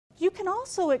You can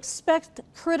also expect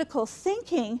critical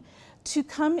thinking to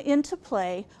come into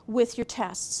play with your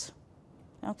tests.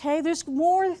 Okay, there's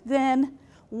more than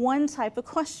one type of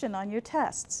question on your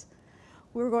tests.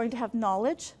 We're going to have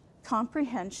knowledge,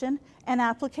 comprehension, and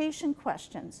application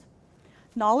questions.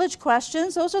 Knowledge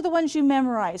questions, those are the ones you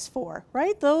memorize for,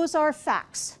 right? Those are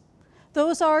facts.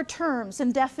 Those are terms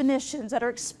and definitions that are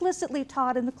explicitly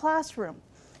taught in the classroom.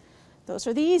 Those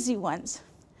are the easy ones.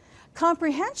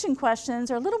 Comprehension questions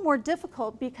are a little more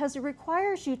difficult because it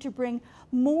requires you to bring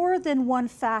more than one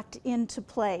fact into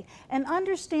play and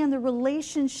understand the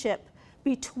relationship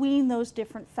between those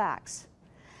different facts.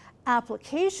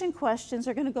 Application questions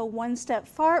are going to go one step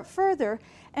further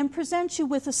and present you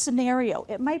with a scenario.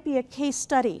 It might be a case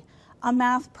study, a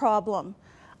math problem,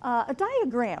 a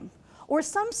diagram, or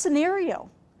some scenario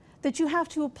that you have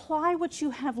to apply what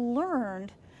you have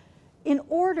learned in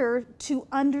order to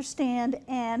understand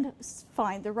and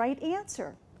find the right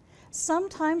answer.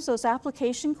 Sometimes those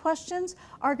application questions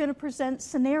are going to present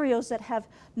scenarios that have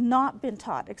not been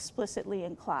taught explicitly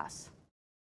in class.